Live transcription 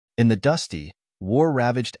In the dusty,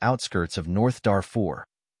 war-ravaged outskirts of North Darfur,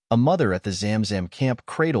 a mother at the Zamzam camp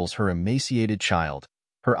cradles her emaciated child,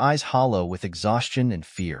 her eyes hollow with exhaustion and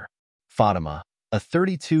fear. Fatima, a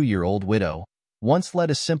 32-year-old widow, once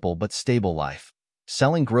led a simple but stable life,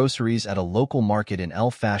 selling groceries at a local market in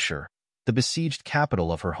Fasher, the besieged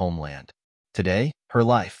capital of her homeland. Today, her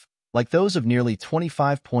life, like those of nearly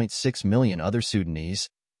 25.6 million other Sudanese,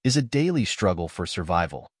 is a daily struggle for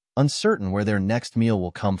survival, uncertain where their next meal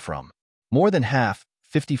will come from. More than half,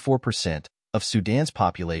 54%, of Sudan's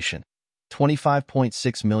population,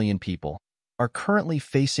 25.6 million people, are currently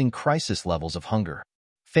facing crisis levels of hunger.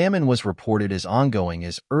 Famine was reported as ongoing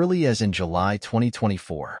as early as in July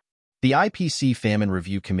 2024. The IPC Famine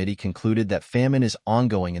Review Committee concluded that famine is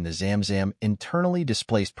ongoing in the Zamzam Internally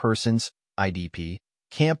Displaced Persons (IDP)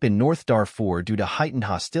 camp in North Darfur due to heightened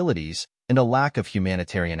hostilities and a lack of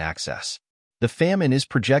humanitarian access. The famine is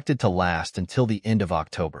projected to last until the end of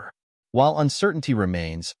October. While uncertainty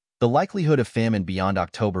remains, the likelihood of famine beyond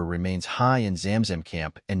October remains high in Zamzam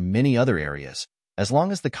camp and many other areas, as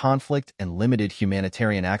long as the conflict and limited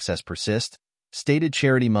humanitarian access persist, stated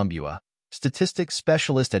Charity Mumbua, statistics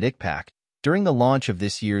specialist at ICPAC, during the launch of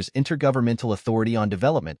this year's Intergovernmental Authority on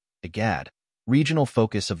Development, IGAD, regional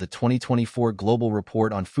focus of the 2024 Global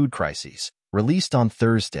Report on Food Crises, released on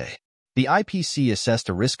Thursday. The IPC assessed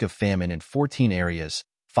a risk of famine in 14 areas,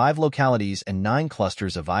 5 localities and 9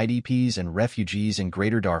 clusters of IDPs and refugees in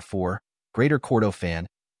Greater Darfur, Greater Kordofan,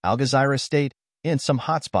 Al-Ghazira State, and some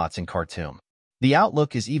hotspots in Khartoum. The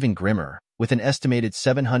outlook is even grimmer, with an estimated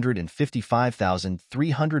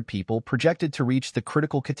 755,300 people projected to reach the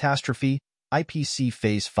critical catastrophe IPC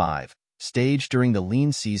Phase 5 stage during the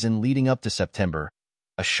lean season leading up to September,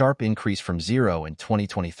 a sharp increase from zero in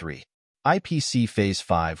 2023. IPC Phase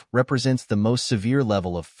 5 represents the most severe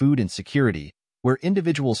level of food insecurity, where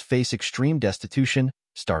individuals face extreme destitution,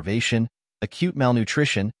 starvation, acute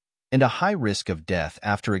malnutrition, and a high risk of death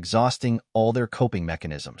after exhausting all their coping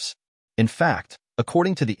mechanisms. In fact,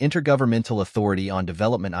 according to the Intergovernmental Authority on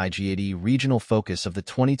Development IGAD regional focus of the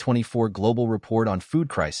 2024 Global Report on Food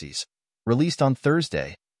Crises, released on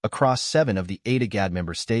Thursday, across 7 of the 8 IGAD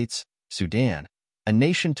member states, Sudan, a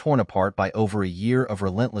nation torn apart by over a year of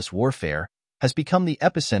relentless warfare, has become the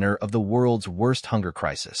epicenter of the world's worst hunger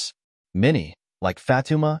crisis. Many, like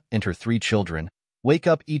Fatima and her 3 children, wake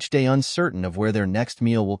up each day uncertain of where their next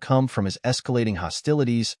meal will come from as escalating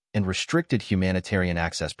hostilities and restricted humanitarian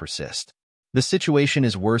access persist. The situation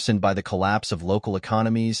is worsened by the collapse of local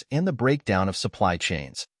economies and the breakdown of supply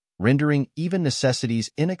chains, rendering even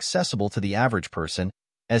necessities inaccessible to the average person,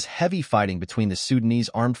 as heavy fighting between the Sudanese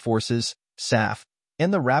Armed Forces, SAF,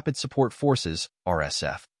 and the Rapid Support Forces,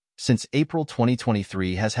 RSF, since April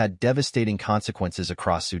 2023 has had devastating consequences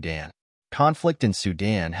across Sudan. Conflict in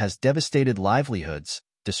Sudan has devastated livelihoods,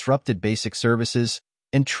 disrupted basic services,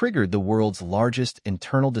 and triggered the world's largest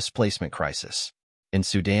internal displacement crisis. In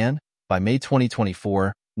Sudan, by May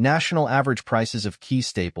 2024, national average prices of key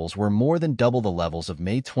staples were more than double the levels of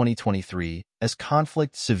May 2023 as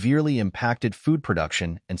conflict severely impacted food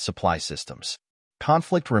production and supply systems.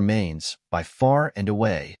 Conflict remains, by far and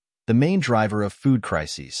away, the main driver of food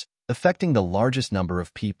crises, affecting the largest number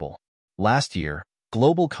of people. Last year,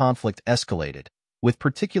 global conflict escalated, with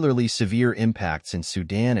particularly severe impacts in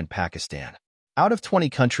Sudan and Pakistan. Out of 20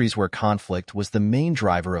 countries where conflict was the main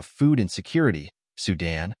driver of food insecurity,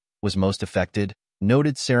 Sudan was most affected,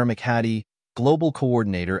 noted Sarah McHattie, global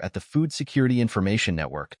coordinator at the Food Security Information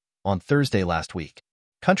Network, on Thursday last week.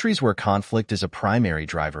 Countries where conflict is a primary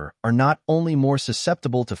driver are not only more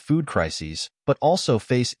susceptible to food crises, but also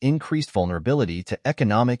face increased vulnerability to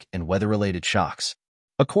economic and weather-related shocks.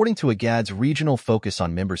 According to IGAD's regional focus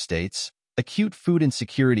on member states, acute food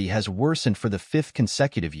insecurity has worsened for the 5th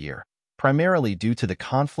consecutive year, primarily due to the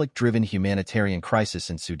conflict-driven humanitarian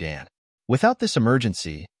crisis in Sudan. Without this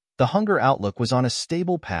emergency, the hunger outlook was on a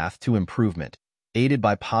stable path to improvement, aided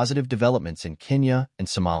by positive developments in Kenya and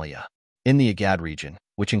Somalia. In the IGAD region,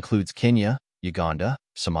 which includes Kenya, Uganda,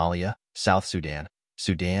 Somalia, South Sudan,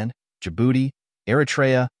 Sudan, Djibouti,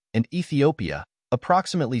 Eritrea, and Ethiopia,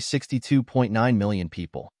 approximately 62.9 million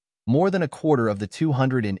people, more than a quarter of the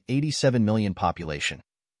 287 million population,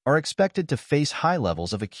 are expected to face high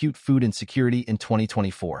levels of acute food insecurity in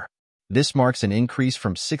 2024. This marks an increase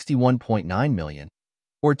from 61.9 million,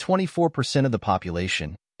 or 24% of the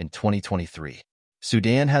population, in 2023.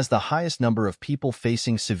 Sudan has the highest number of people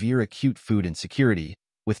facing severe acute food insecurity,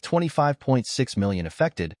 with 25.6 million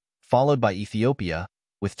affected, followed by Ethiopia,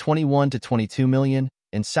 with 21 to 22 million,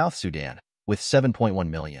 and South Sudan, with 7.1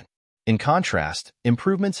 million. In contrast,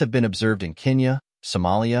 improvements have been observed in Kenya,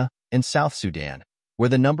 Somalia, and South Sudan, where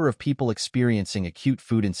the number of people experiencing acute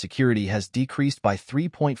food insecurity has decreased by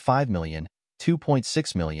 3.5 million,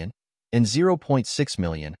 2.6 million, and 0.6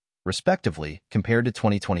 million, respectively, compared to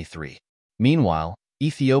 2023. Meanwhile,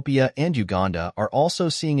 Ethiopia and Uganda are also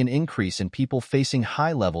seeing an increase in people facing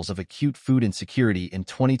high levels of acute food insecurity in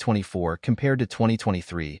 2024 compared to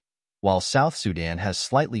 2023, while South Sudan has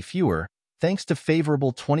slightly fewer, thanks to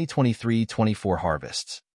favorable 2023-24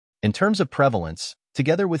 harvests. In terms of prevalence,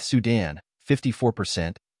 together with Sudan,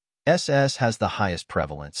 54%, SS has the highest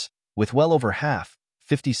prevalence, with well over half,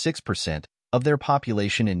 56%, of their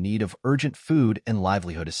population in need of urgent food and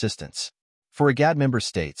livelihood assistance. For IGAD member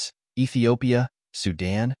states, Ethiopia,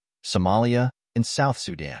 Sudan, Somalia, and South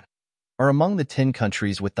Sudan are among the 10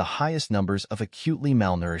 countries with the highest numbers of acutely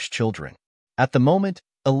malnourished children. At the moment,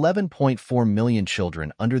 11.4 million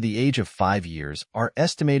children under the age of 5 years are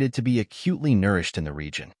estimated to be acutely nourished in the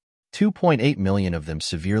region, 2.8 million of them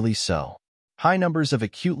severely so. High numbers of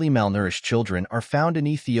acutely malnourished children are found in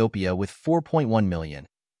Ethiopia with 4.1 million,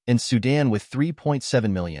 and Sudan with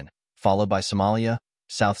 3.7 million, followed by Somalia,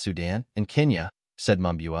 South Sudan, and Kenya, said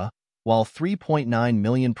Mumbua, while 3.9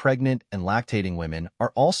 million pregnant and lactating women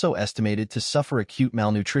are also estimated to suffer acute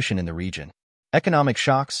malnutrition in the region. Economic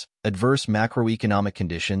shocks, adverse macroeconomic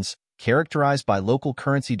conditions, characterized by local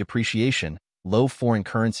currency depreciation, low foreign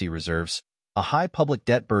currency reserves, a high public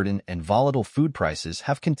debt burden, and volatile food prices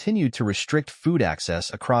have continued to restrict food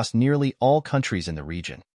access across nearly all countries in the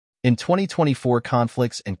region. In 2024,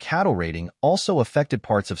 conflicts and cattle raiding also affected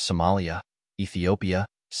parts of Somalia, Ethiopia,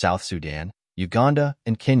 South Sudan, Uganda,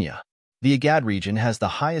 and Kenya. The IGAD region has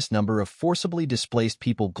the highest number of forcibly displaced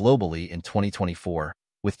people globally in 2024,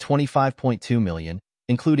 with 25.2 million,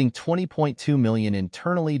 including 20.2 million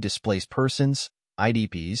internally displaced persons,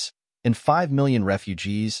 IDPs, and 5 million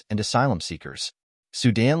refugees and asylum seekers.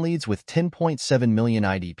 Sudan leads with 10.7 million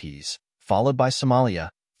IDPs, followed by Somalia,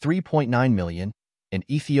 3.9 million, and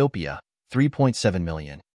Ethiopia, 3.7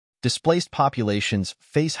 million. Displaced populations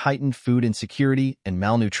face heightened food insecurity and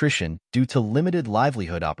malnutrition due to limited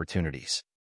livelihood opportunities.